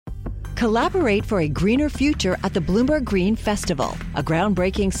Collaborate for a greener future at the Bloomberg Green Festival, a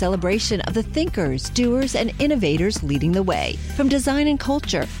groundbreaking celebration of the thinkers, doers, and innovators leading the way. From design and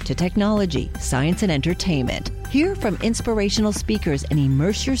culture to technology, science, and entertainment. Hear from inspirational speakers and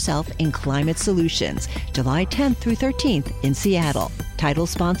immerse yourself in climate solutions. July 10th through 13th in Seattle. Title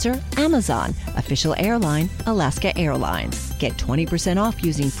sponsor, Amazon. Official airline, Alaska Airlines. Get 20% off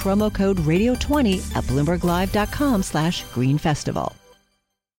using promo code radio20 at BloombergLive.com/Green Festival.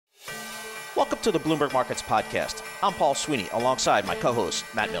 Welcome to the Bloomberg Markets Podcast. I'm Paul Sweeney, alongside my co-host,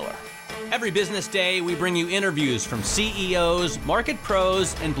 Matt Miller. Every business day, we bring you interviews from CEOs, market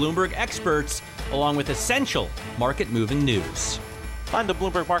pros, and Bloomberg experts, along with essential market-moving news. Find the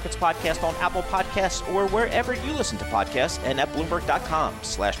Bloomberg Markets Podcast on Apple Podcasts or wherever you listen to podcasts and at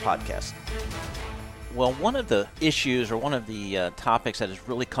Bloomberg.com/podcast. Well, one of the issues or one of the topics that has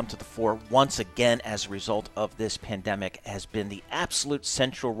really come to the fore once again as a result of this pandemic has been the absolute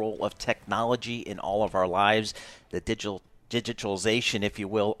central role of technology in all of our lives, the digitalization, if you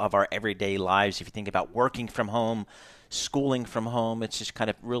will, of our everyday lives. If you think about working from home, schooling from home, it's just kind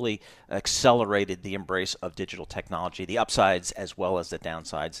of really accelerated the embrace of digital technology, the upsides as well as the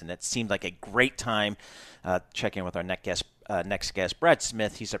downsides. And it seemed like a great time checking with our next guest, Brad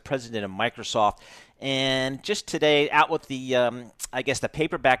Smith. He's the president of Microsoft. And just today, out with the, the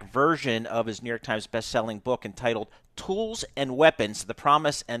paperback version of his New York Times bestselling book entitled Tools and Weapons, The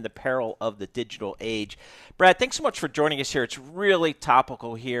Promise and the Peril of the Digital Age. Brad, thanks so much for joining us here. It's really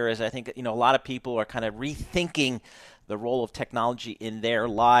topical here, as I think a lot of people are kind of rethinking the role of technology in their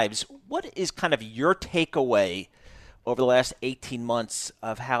lives. What is kind of your takeaway over the last 18 months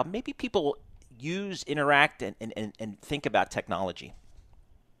of how maybe people use, interact, and think about technology?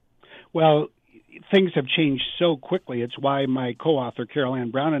 Well, things have changed so quickly. It's why my co-author, Carol Ann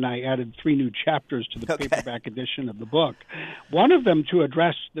Brown, and I added 3 new chapters to the paperback edition of the book. One of them to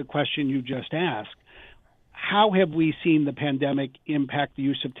address the question you just asked. How have we seen the pandemic impact the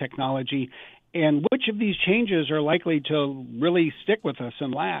use of technology, and which of these changes are likely to really stick with us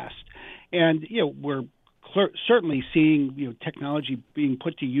and last? And, we're certainly seeing technology being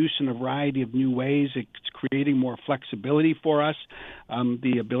put to use in a variety of new ways. It's creating more flexibility for us,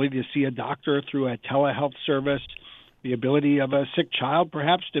 the ability to see a doctor through a telehealth service, the ability of a sick child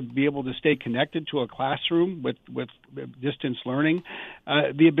perhaps to be able to stay connected to a classroom with distance learning,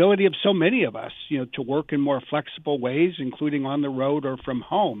 the ability of so many of us to work in more flexible ways, including on the road or from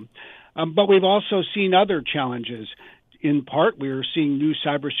home. But we've also seen other challenges. In part, we are seeing new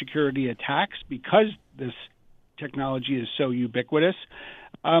cybersecurity attacks because this technology is so ubiquitous.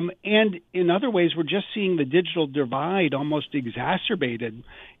 And in other ways, we're just seeing the digital divide almost exacerbated.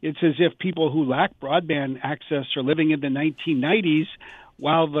 It's as if people who lack broadband access are living in the 1990s,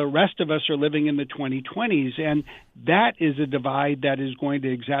 while the rest of us are living in the 2020s. And that is a divide that is going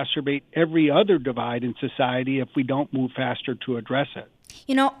to exacerbate every other divide in society if we don't move faster to address it.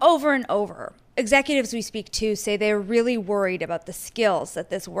 Over and over, executives we speak to say they're really worried about the skills that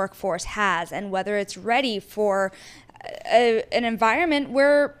this workforce has and whether it's ready for an environment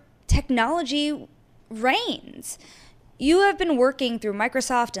where technology reigns. You have been working through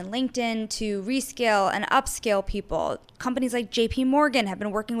Microsoft and LinkedIn to reskill and upskill people. Companies like JP Morgan have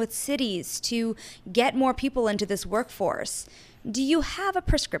been working with cities to get more people into this workforce. Do you have a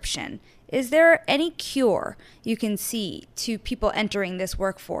prescription? Is there any cure you can see to people entering this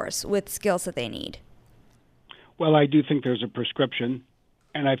workforce with skills that they need? Well, I do think there's a prescription,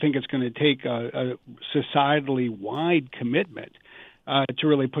 and I think it's going to take a societally wide commitment to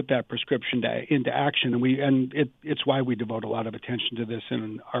really put that prescription into action. And it's why we devote a lot of attention to this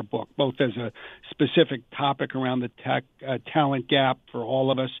in our book, both as a specific topic around the tech talent gap for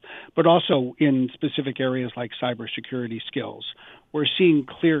all of us, but also in specific areas like cybersecurity skills. We're seeing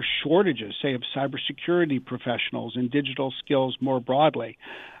clear shortages, say, of cybersecurity professionals and digital skills more broadly.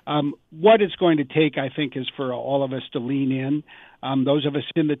 What it's going to take, I think, is for all of us to lean in. Those of us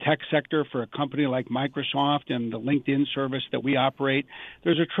in the tech sector, for a company like Microsoft and the LinkedIn service that we operate,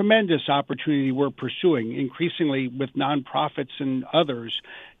 there's a tremendous opportunity we're pursuing, increasingly with nonprofits and others,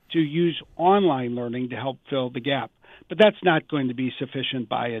 to use online learning to help fill the gap. But that's not going to be sufficient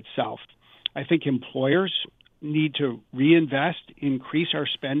by itself. I think employers need to reinvest, increase our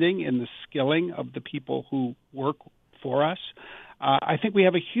spending in the skilling of the people who work for us. I think we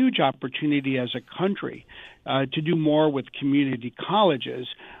have a huge opportunity as a country to do more with community colleges.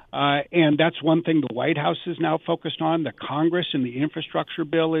 And that's one thing the White House is now focused on, the Congress and the infrastructure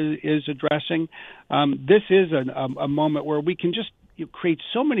bill is addressing. This is a moment where we can just create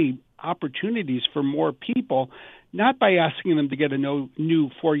so many opportunities for more people not by asking them to get a new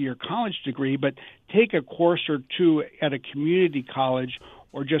 4-year college degree, but take a course or two at a community college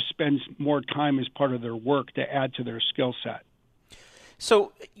or just spend more time as part of their work to add to their skill set.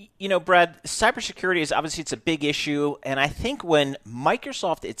 So, Brad, cybersecurity is obviously it's a big issue, and I think when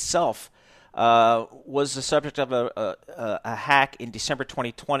Microsoft itself was the subject of a hack in December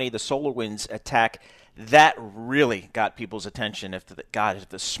 2020, the SolarWinds attack, that really got people's attention. If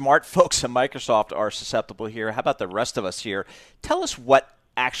the smart folks at Microsoft are susceptible here, how about the rest of us here? Tell us what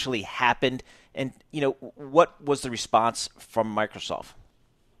actually happened, and what was the response from Microsoft?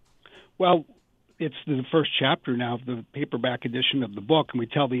 Well, it's the first chapter now of the paperback edition of the book, and we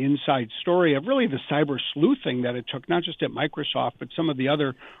tell the inside story of really the cyber sleuthing that it took, not just at Microsoft, but some of the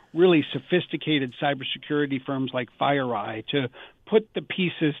other really sophisticated cybersecurity firms like FireEye to put the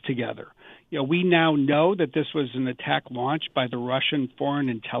pieces together. We now know that this was an attack launched by the Russian Foreign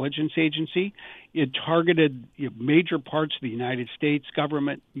Intelligence Agency. It targeted major parts of the United States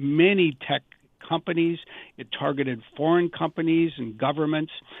government, many tech companies. It targeted foreign companies and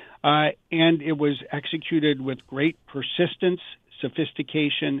governments, and it was executed with great persistence,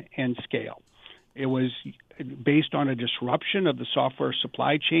 sophistication, and scale. It was based on a disruption of the software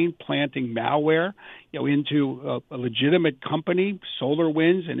supply chain, planting malware into a legitimate company,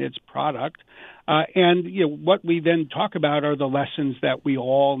 SolarWinds, and its product. And what we then talk about are the lessons that we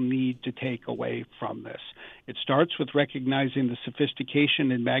all need to take away from this. It starts with recognizing the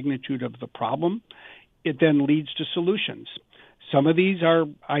sophistication and magnitude of the problem. It then leads to solutions. Some of these are,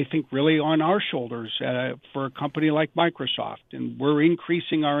 I think, really on our shoulders for a company like Microsoft, and we're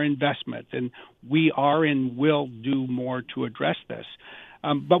increasing our investment, and we are and will do more to address this.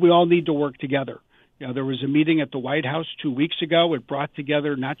 But we all need to work together. There was a meeting at the White House 2 weeks ago. It brought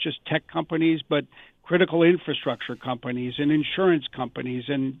together not just tech companies, but critical infrastructure companies and insurance companies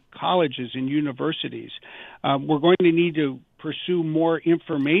and colleges and universities. We're going to need to pursue more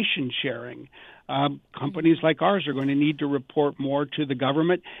information sharing. Companies like ours are going to need to report more to the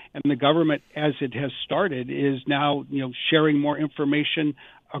government, and the government, as it has started, is now sharing more information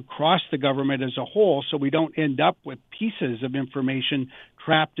across the government as a whole, so we don't end up with pieces of information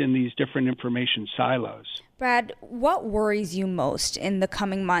trapped in these different information silos. Brad, what worries you most in the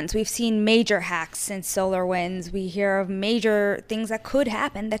coming months? We've seen major hacks since SolarWinds. We hear of major things that could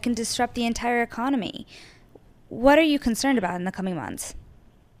happen that can disrupt the entire economy. What are you concerned about in the coming months?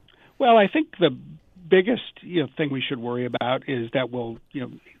 Well, I think the biggest thing we should worry about is that we'll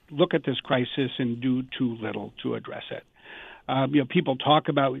look at this crisis and do too little to address it. People talk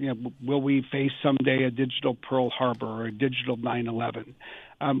about will we face someday a digital Pearl Harbor or a digital 9/11?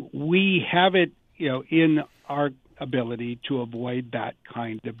 We have it in our ability to avoid that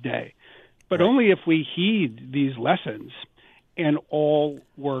kind of day, but only if we heed these lessons and all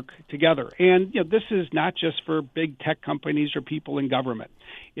work together. And this is not just for big tech companies or people in government.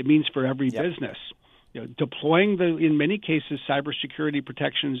 It means for every business. Deploying in many cases, cybersecurity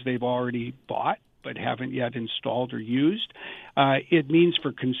protections they've already bought but haven't yet installed or used. It means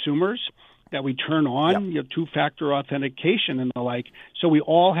for consumers that we turn on two-factor authentication and the like. So we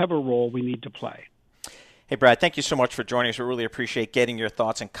all have a role we need to play. Hey, Brad, thank you so much for joining us. We really appreciate getting your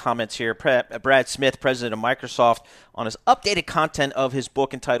thoughts and comments here. Brad Smith, president of Microsoft, on his updated content of his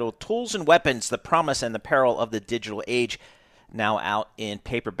book entitled Tools and Weapons, The Promise and the Peril of the Digital Age, now out in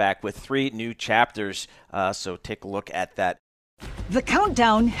paperback with 3 new chapters. So take a look at that. The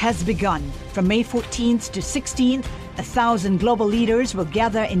countdown has begun. From May 14th to 16th, 1,000 global leaders will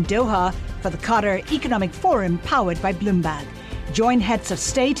gather in Doha for the Qatar Economic Forum powered by Bloomberg. Join heads of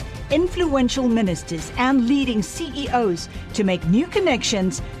state, influential ministers, and leading CEOs to make new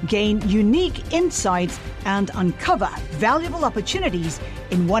connections, gain unique insights, and uncover valuable opportunities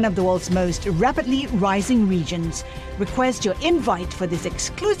in one of the world's most rapidly rising regions. Request your invite for this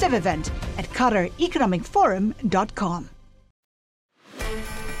exclusive event at QatarEconomicForum.com.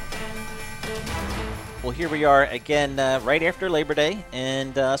 Well, here we are again right after Labor Day,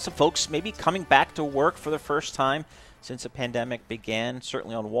 and some folks maybe coming back to work for the first time since the pandemic began.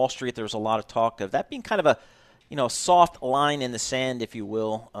 Certainly on Wall Street, there was a lot of talk of that being kind of a soft line in the sand, if you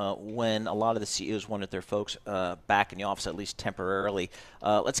will, when a lot of the CEOs wanted their folks back in the office, at least temporarily.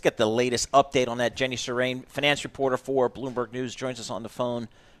 Let's get the latest update on that. Jenny Serrane, finance reporter for Bloomberg News, joins us on the phone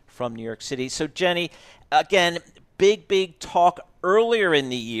from New York City. So, Jenny, again, big talk earlier in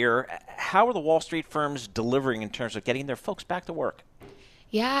the year. How are the Wall Street firms delivering in terms of getting their folks back to work?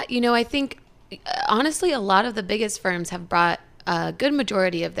 Yeah, I think, honestly, a lot of the biggest firms have brought a good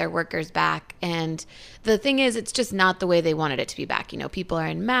majority of their workers back, and the thing is, it's just not the way they wanted it to be back. People are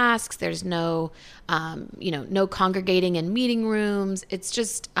in masks. There's no, no congregating in meeting rooms. It's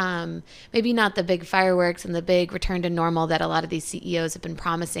just maybe not the big fireworks and the big return to normal that a lot of these CEOs have been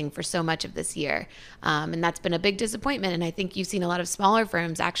promising for so much of this year. And that's been a big disappointment. And I think you've seen a lot of smaller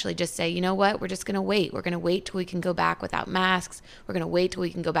firms actually just say, you know what, we're just going to wait. We're going to wait till we can go back without masks. We're going to wait till we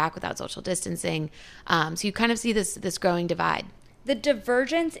can go back without social distancing. So you kind of see this growing divide. The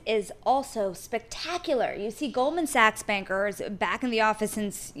divergence is also spectacular. You see Goldman Sachs bankers back in the office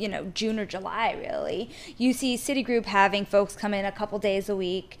since, June or July, really. You see Citigroup having folks come in a couple days a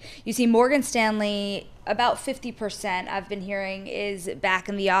week. You see Morgan Stanley, about 50%, I've been hearing, is back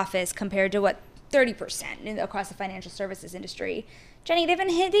in the office compared to 30% across the financial services industry. Jenny, they've been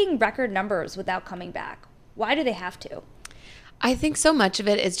hitting record numbers without coming back. Why do they have to? I think so much of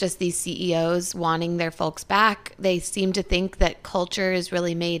it is just these CEOs wanting their folks back. They seem to think that culture is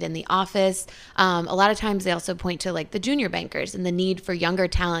really made in the office. A lot of times they also point to the junior bankers and the need for younger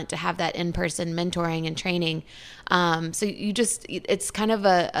talent to have that in-person mentoring and training. So it's kind of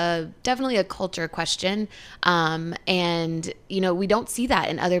definitely a culture question. And, we don't see that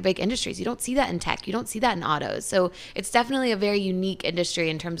in other big industries. You don't see that in tech. You don't see that in autos. So it's definitely a very unique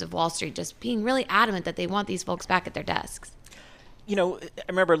industry in terms of Wall Street, just being really adamant that they want these folks back at their desks. I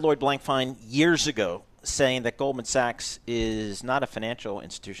remember Lloyd Blankfein years ago saying that Goldman Sachs is not a financial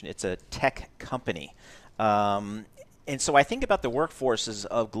institution, it's a tech company. And so I think about the workforces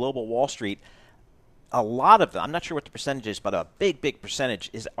of global Wall Street. A lot of them, I'm not sure what the percentage is, but a big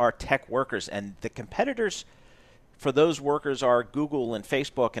percentage are tech workers. And the competitors for those workers are Google and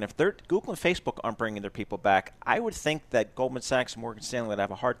Facebook. And if Google and Facebook aren't bringing their people back, I would think that Goldman Sachs and Morgan Stanley would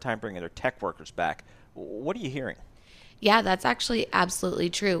have a hard time bringing their tech workers back. What are you hearing? Yeah, that's actually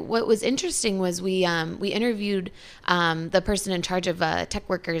absolutely true. What was interesting was we interviewed the person in charge of tech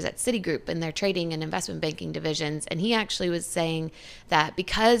workers at Citigroup in their trading and investment banking divisions, and he actually was saying that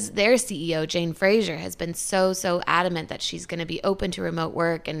because their CEO, Jane Fraser, has been so adamant that she's going to be open to remote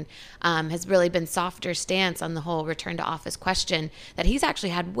work and has really been softer stance on the whole return to office question, that he's actually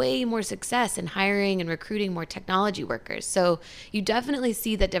had way more success in hiring and recruiting more technology workers. So you definitely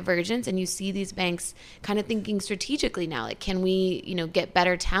see that divergence, and you see these banks kind of thinking strategically now, can we, get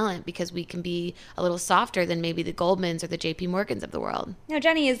better talent because we can be a little softer than maybe the Goldmans or the JP Morgans of the world. Now,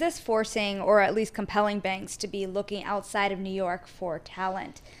 Jenny, is this forcing or at least compelling banks to be looking outside of New York for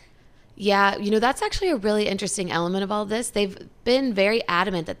talent? Yeah, that's actually a really interesting element of all this. They've been very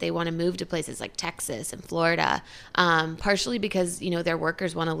adamant that they want to move to places like Texas and Florida, partially because, their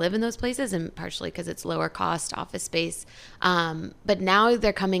workers want to live in those places and partially because it's lower cost office space. But now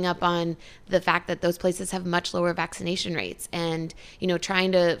they're coming up on the fact that those places have much lower vaccination rates and,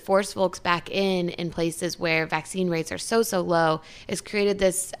 trying to force folks back in places where vaccine rates are so low has created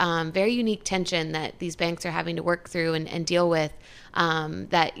this very unique tension that these banks are having to work through and deal with.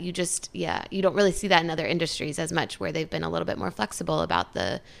 That you don't really see that in other industries as much, where they've been a little bit more flexible about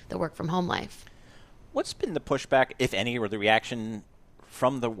the work from home life. What's been the pushback, if any, or the reaction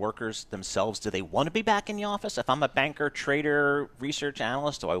from the workers themselves? Do they want to be back in the office? If I'm a banker, trader, research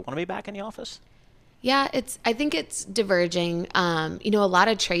analyst, do I want to be back in the office? Yeah, I think it's diverging. A lot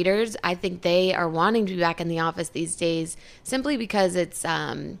of traders, I think they are wanting to be back in the office these days simply because it's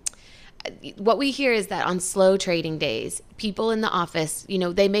what we hear is that on slow trading days, people in the office,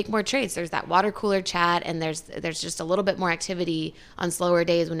 they make more trades. There's that water cooler chat, and there's just a little bit more activity on slower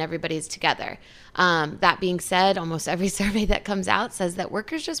days when everybody's together. That being said, almost every survey that comes out says that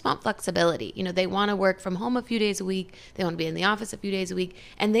workers just want flexibility. They want to work from home a few days a week. They want to be in the office a few days a week,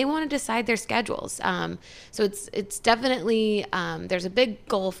 and they want to decide their schedules. So it's definitely, there's a big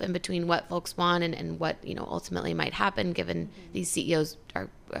gulf in between what folks want and what, ultimately might happen, given these CEOs are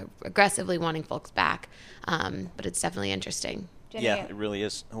aggressively wanting folks back. But it's definitely interesting. Jenny, yeah, it really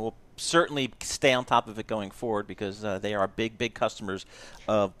is. We'll certainly stay on top of it going forward because they are big customers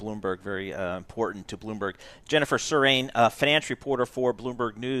of Bloomberg, very important to Bloomberg. Jennifer Surain, finance reporter for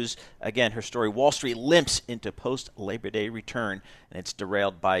Bloomberg News. Again, her story, Wall Street limps into post-Labor Day return, and it's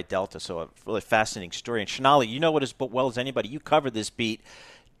derailed by Delta. So a really fascinating story. And Shonali, you know it as well as anybody. You covered this beat.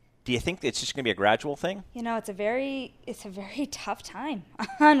 Do you think it's just going to be a gradual thing? It's a very tough time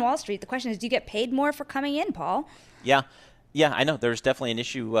on Wall Street. The question is, do you get paid more for coming in, Paul? Yeah, I know. There's definitely an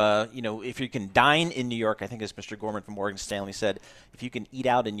issue. If you can dine in New York, I think as Mr. Gorman from Morgan Stanley said, if you can eat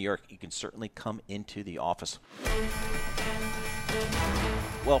out in New York, you can certainly come into the office.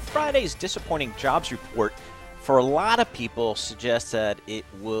 Well, Friday's disappointing jobs report for a lot of people suggests that it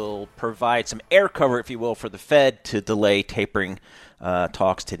will provide some air cover, if you will, for the Fed to delay tapering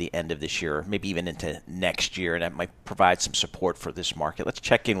talks to the end of this year, maybe even into next year, and that might provide some support for this market. Let's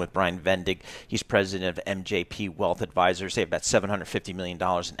check in with Brian Vendig. He's president of MJP Wealth Advisors. They have about $750 million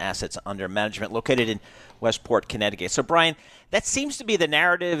in assets under management located in Westport, Connecticut. So, Brian, that seems to be the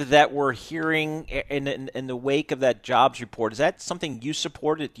narrative that we're hearing in the wake of that jobs report. Is that something you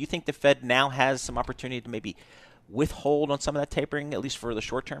supported? Do you think the Fed now has some opportunity to maybe withhold on some of that tapering, at least for the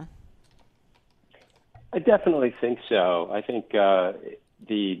short term? I definitely think so. I think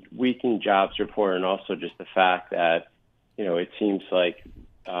the weakened jobs report, and also just the fact that, it seems like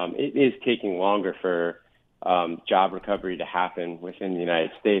it is taking longer for job recovery to happen within the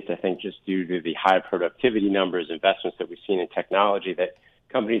United States. I think just due to the high productivity numbers, investments that we've seen in technology that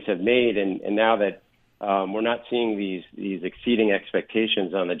companies have made, and now that we're not seeing these exceeding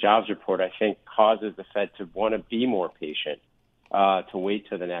expectations on the jobs report, I think causes the Fed to want to be more patient, to wait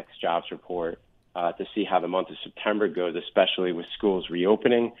to the next jobs report. To see how the month of September goes, especially with schools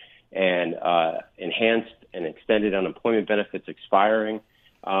reopening and enhanced and extended unemployment benefits expiring.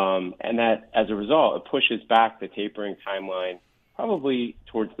 And that, as a result, it pushes back the tapering timeline probably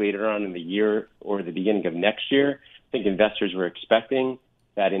towards later on in the year or the beginning of next year. I think investors were expecting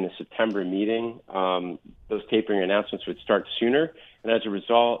that in the September meeting, those tapering announcements would start sooner. And as a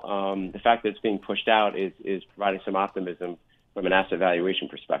result, the fact that it's being pushed out is providing some optimism from an asset valuation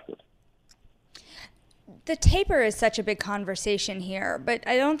perspective. The taper is such a big conversation here, but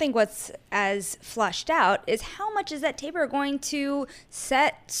I don't think what's as flushed out is how much is that taper going to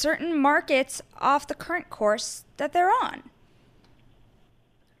set certain markets off the current course that they're on?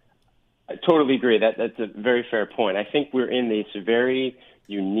 I totally agree. That's a very fair point. I think we're in this very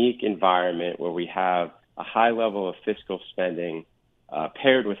unique environment where we have a high level of fiscal spending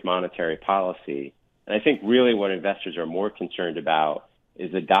paired with monetary policy. And I think really what investors are more concerned about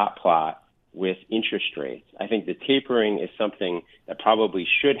is the dot plot with interest rates. I think the tapering is something that probably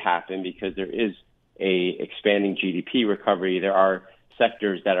should happen because there is a expanding GDP recovery. There are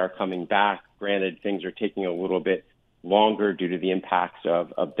sectors that are coming back. Granted, things are taking a little bit longer due to the impacts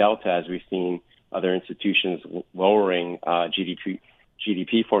of Delta, as we've seen other institutions lowering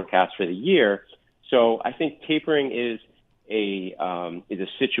GDP forecasts for the year. So I think tapering is a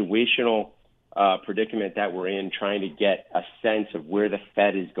situational predicament that we're in, trying to get a sense of where the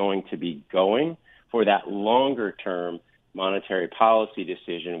Fed is going to be going for that longer term monetary policy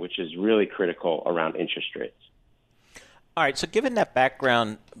decision, which is really critical around interest rates. All right. So given that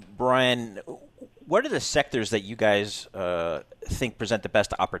background, Brian, what are the sectors that you guys think present the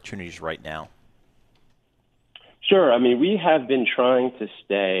best opportunities right now? Sure. I mean, we have been trying to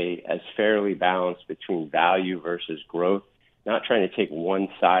stay as fairly balanced between value versus growth, not trying to take one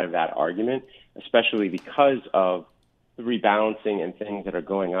side of that argument, especially because of the rebalancing and things that are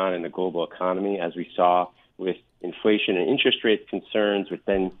going on in the global economy, as we saw with inflation and interest rate concerns, which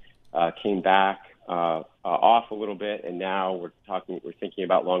then came back off a little bit, and now we're thinking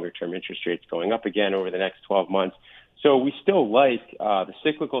about longer-term interest rates going up again over the next 12 months. So we still like the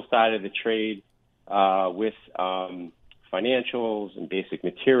cyclical side of the trade with financials and basic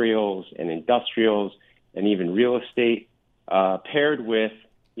materials and industrials and even real estate, paired with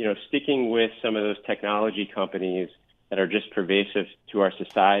sticking with some of those technology companies that are just pervasive to our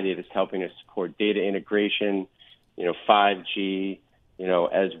society, that's helping us support data integration, 5G,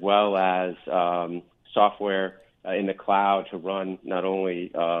 as well as software in the cloud to run not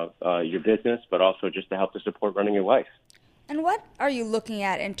only your business, but also just to help to support running your life. And what are you looking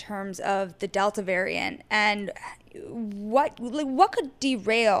at in terms of the Delta variant, and what could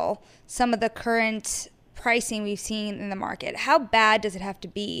derail some of the current pricing we've seen in the market? How bad does it have to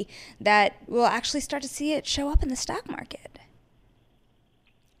be that we'll actually start to see it show up in the stock market?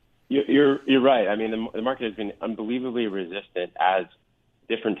 You're right. I mean, the market has been unbelievably resistant as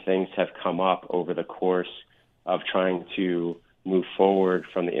different things have come up over the course of trying to move forward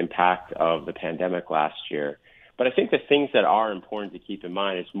from the impact of the pandemic last year. But I think the things that are important to keep in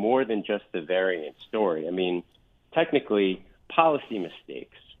mind is more than just the variant story. I mean, technically, policy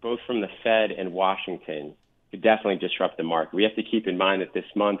mistakes, both from the Fed and Washington, could definitely disrupt the market. We have to keep in mind that this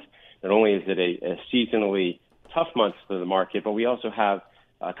month, not only is it a seasonally tough month for the market, but we also have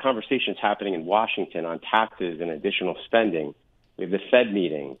conversations happening in Washington on taxes and additional spending. We have the Fed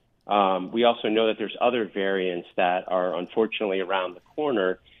meeting. We also know that there's other variants that are unfortunately around the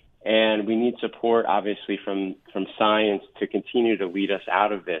corner, and we need support, obviously, from science to continue to lead us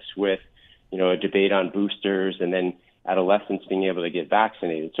out of this with, a debate on boosters and then adolescents being able to get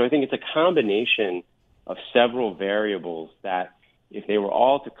vaccinated. So I think it's a combination of several variables that, if they were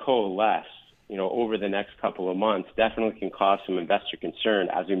all to coalesce, over the next couple of months, definitely can cause some investor concern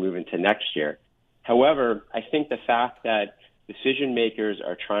as we move into next year. However, I think the fact that decision makers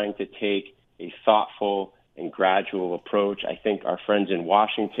are trying to take a thoughtful and gradual approach. I think our friends in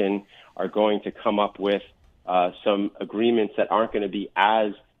Washington are going to come up with some agreements that aren't going to be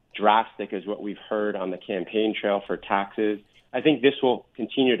as drastic as what we've heard on the campaign trail for taxes. I think this will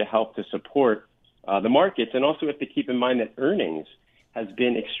continue to help to support the markets. And also we have to keep in mind that earnings has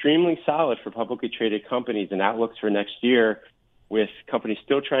been extremely solid for publicly traded companies, and outlooks for next year, with companies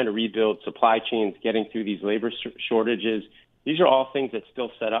still trying to rebuild supply chains, getting through these labor shortages. These are all things that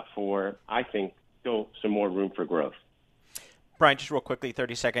still set up for, I think, still some more room for growth. Brian, just real quickly,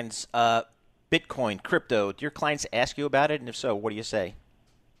 30 seconds. Bitcoin, crypto, do your clients ask you about it? And if so, what do you say?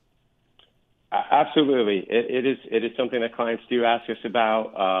 Absolutely. It is something that clients do ask us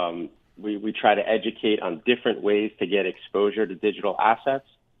about. We try to educate on different ways to get exposure to digital assets.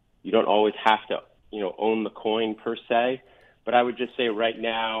 You don't always have to, own the coin per se. But I would just say right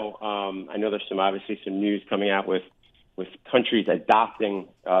now, I know there's obviously some news coming out with countries adopting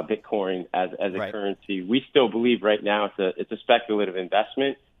Bitcoin as a currency. We still believe right now it's a speculative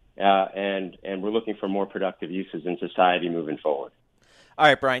investment, and we're looking for more productive uses in society moving forward. All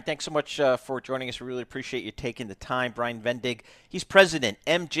right, Brian, thanks so much for joining us. We really appreciate you taking the time. Brian Vendig, he's president,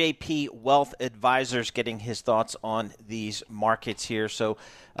 MJP Wealth Advisors, getting his thoughts on these markets here. So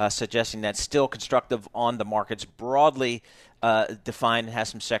suggesting that still constructive on the markets, broadly defined, and has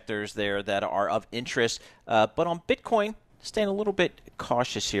some sectors there that are of interest. But on Bitcoin, staying a little bit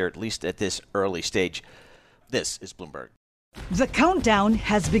cautious here, at least at this early stage. This is Bloomberg. The countdown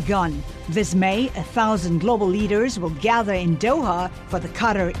has begun. This May, 1,000 global leaders will gather in Doha for the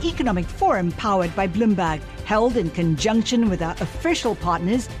Qatar Economic Forum powered by Bloomberg, held in conjunction with our official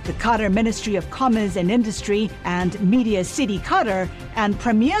partners, the Qatar Ministry of Commerce and Industry and Media City Qatar, and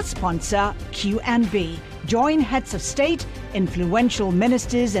premier sponsor QNB. Join heads of state, influential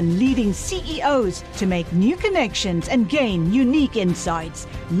ministers, and leading CEOs to make new connections and gain unique insights.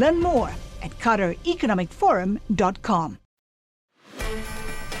 Learn more at QatarEconomicForum.com.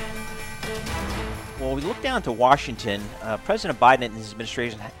 Well, we look down to Washington. President Biden and his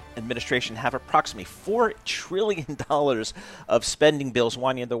administration have approximately $4 trillion of spending bills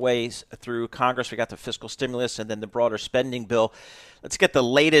winding their ways through Congress. We got the fiscal stimulus and then the broader spending bill. Let's get the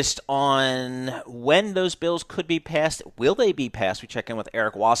latest on when those bills could be passed. Will they be passed? We check in with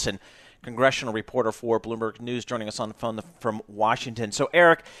Eric Wasson, congressional reporter for Bloomberg News, joining us on the phone from Washington. So,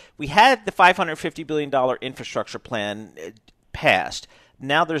 Eric, we had the $550 billion infrastructure plan passed.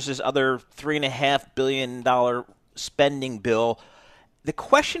 Now there's this other $3.5 billion spending bill. The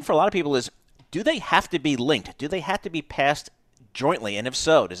question for a lot of people is, do they have to be linked? Do they have to be passed jointly? And if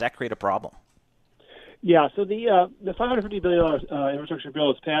so, does that create a problem? Yeah, so the $550 billion infrastructure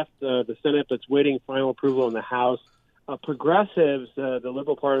bill has passed the Senate, but it's waiting final approval in the House. Progressives, the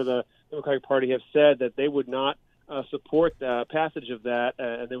liberal part of the Democratic Party, have said that they would not support the passage of that,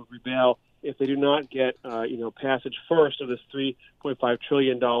 and they would rebel if they do not get, passage first of this $3.5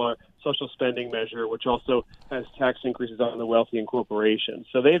 trillion social spending measure, which also has tax increases on the wealthy and corporations.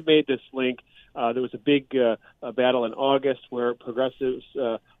 So they've made this link. There was a big battle in August where progressives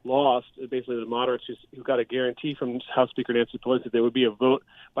lost, basically the moderates who got a guarantee from House Speaker Nancy Pelosi that there would be a vote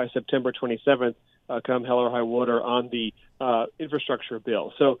by September 27th, come hell or high water, on the infrastructure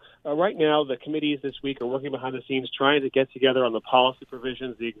bill. So right now, the committees this week are working behind the scenes trying to get together on the policy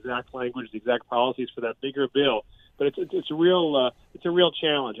provisions, the exact language, the exact policies for that bigger bill. But it's a real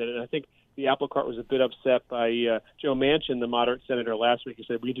challenge, and I think the apple cart was a bit upset by Joe Manchin, the moderate senator, last week. He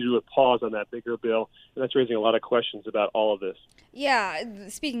said we need to do a pause on that bigger bill, and that's raising a lot of questions about all of this. Yeah,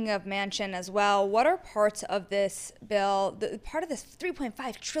 speaking of Manchin as well, what are parts of this bill, part of this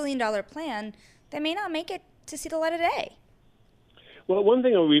 $3.5 trillion plan, that may not make it to see the light of day? Well, one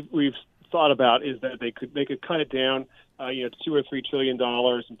thing that we've thought about is that they could cut it down, to $2 or $3 trillion,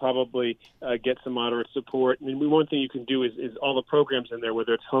 and probably get some moderate support. I mean, one thing you can do is all the programs in there,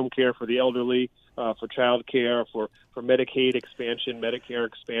 whether it's home care for the elderly, for child care, for Medicaid expansion, Medicare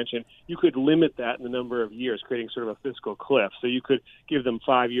expansion. You could limit that in the number of years, creating sort of a fiscal cliff. So you could give them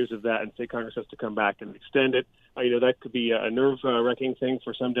 5 years of that and say Congress has to come back and extend it. That could be a nerve-wracking thing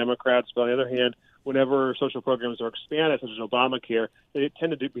for some Democrats. But on the other hand, whenever social programs are expanded, such as Obamacare, they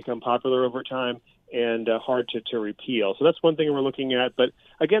tend to become popular over time and hard to repeal. So that's one thing we're looking at. But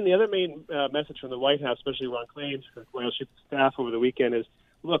again, the other main message from the White House, especially Ron Klain's Chief of Staff over the weekend, is,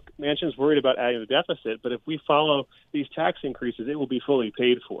 look, Manchin's worried about adding the deficit, but if we follow these tax increases, it will be fully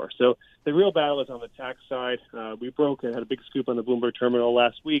paid for. So the real battle is on the tax side. We had a big scoop on the Bloomberg terminal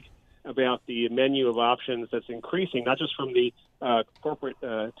last week about the menu of options that's increasing, not just from the corporate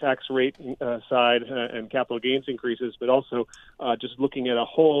tax rate side and capital gains increases, but also just looking at a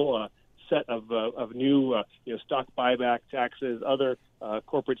whole set of new stock buyback taxes, other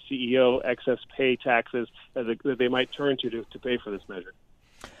corporate CEO excess pay taxes that they might turn to pay for this measure.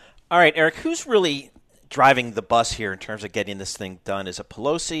 All right, Eric, who's really driving the bus here in terms of getting this thing done? Is it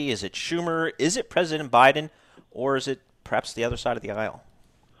Pelosi? Is it Schumer? Is it President Biden? Or is it perhaps the other side of the aisle?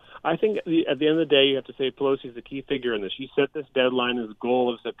 I think at the end of the day, you have to say Pelosi is the key figure in this. She set this deadline as a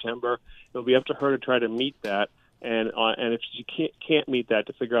goal of September. It'll be up to her to try to meet that. And if she can't meet that,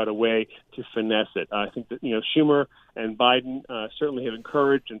 to figure out a way to finesse it. I think that Schumer and Biden certainly have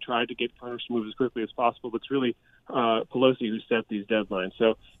encouraged and tried to get Congress to move as quickly as possible. But it's really Pelosi who set these deadlines.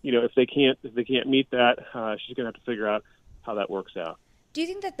 So if they can't meet that, she's going to have to figure out how that works out. Do you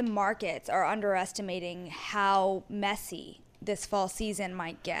think that the markets are underestimating how messy this fall season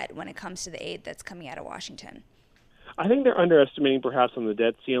might get when it comes to the aid that's coming out of Washington? I think they're underestimating perhaps on the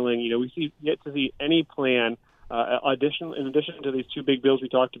debt ceiling. We yet to see any plan. In addition to these two big bills we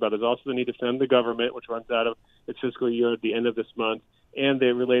talked about, there's also the need to fund the government, which runs out of its fiscal year at the end of this month, and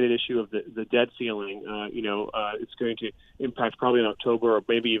the related issue of the debt ceiling. It's going to impact probably in October or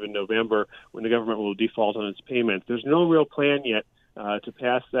maybe even November when the government will default on its payments. There's no real plan yet to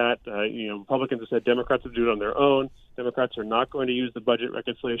pass that. Republicans have said Democrats will do it on their own. Democrats are not going to use the budget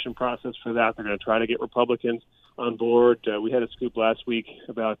reconciliation process for that. They're going to try to get Republicans on board. We had a scoop last week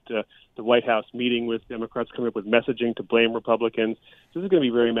about the White House meeting with Democrats, coming up with messaging to blame Republicans. So this is going to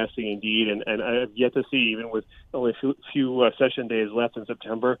be very messy indeed, and I have yet to see, even with only a few session days left in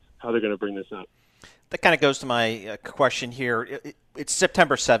September, how they're going to bring this up. That kind of goes to my question here. It's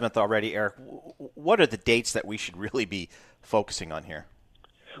September 7th already, Eric. What are the dates that we should really be focusing on here?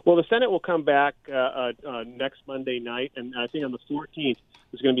 Well, the Senate will come back next Monday night, and I think on the 14th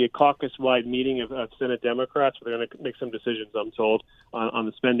there's going to be a caucus-wide meeting of Senate Democrats where they're going to make some decisions, I'm told, on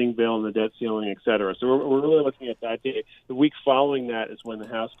the spending bill and the debt ceiling, et cetera. So we're really looking at that day. The week following that is when the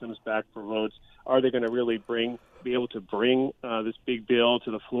House comes back for votes. Are they going to really be able to bring this big bill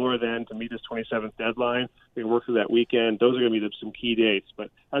to the floor then to meet this 27th deadline? They work through that weekend. Those are going to be some key dates. But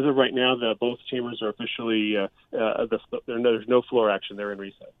as of right now, both chambers are officially there's no floor action. They're in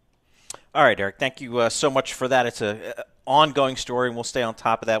recess. All right, Eric, thank you so much for that. It's an ongoing story, and we'll stay on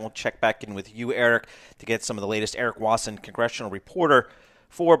top of that. We'll check back in with you, Eric, to get some of the latest. Eric Wasson, congressional reporter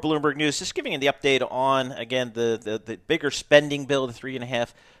for Bloomberg News, just giving you the update on, again, the bigger spending bill, the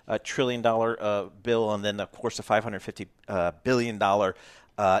 $3.5 trillion bill, and then, of course, the $550 billion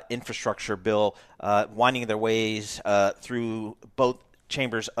infrastructure bill, winding their ways through both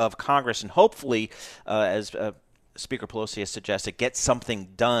chambers of Congress, and hopefully, as Speaker Pelosi has suggested, get something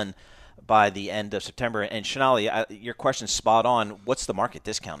done by the end of September. And Shonali, your question's spot on. What's the market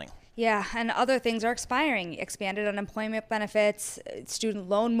discounting? Yeah, and other things are expiring. Expanded unemployment benefits, student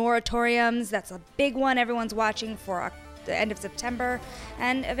loan moratoriums. That's a big one everyone's watching for the end of September,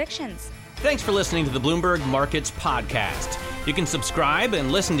 and evictions. Thanks for listening to the Bloomberg Markets Podcast. You can subscribe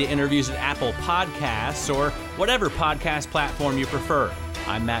and listen to interviews at Apple Podcasts or whatever podcast platform you prefer.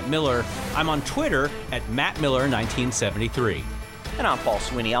 I'm Matt Miller. I'm on Twitter at MattMiller1973. And I'm Paul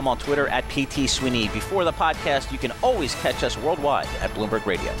Sweeney. I'm on Twitter at PT Sweeney. Before the podcast, you can always catch us worldwide at Bloomberg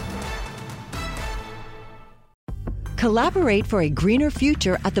Radio. Collaborate for a greener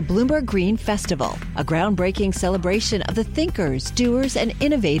future at the Bloomberg Green Festival, a groundbreaking celebration of the thinkers, doers, and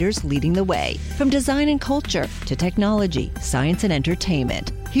innovators leading the way. From design and culture to technology, science, and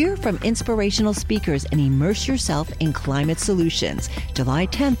entertainment. Hear from inspirational speakers and immerse yourself in climate solutions. July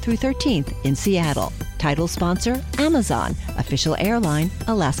 10th through 13th in Seattle. Title sponsor, Amazon. Official airline,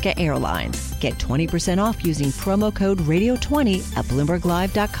 Alaska Airlines. Get 20% off using promo code radio20 at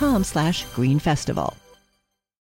BloombergLive.com/Green Festival.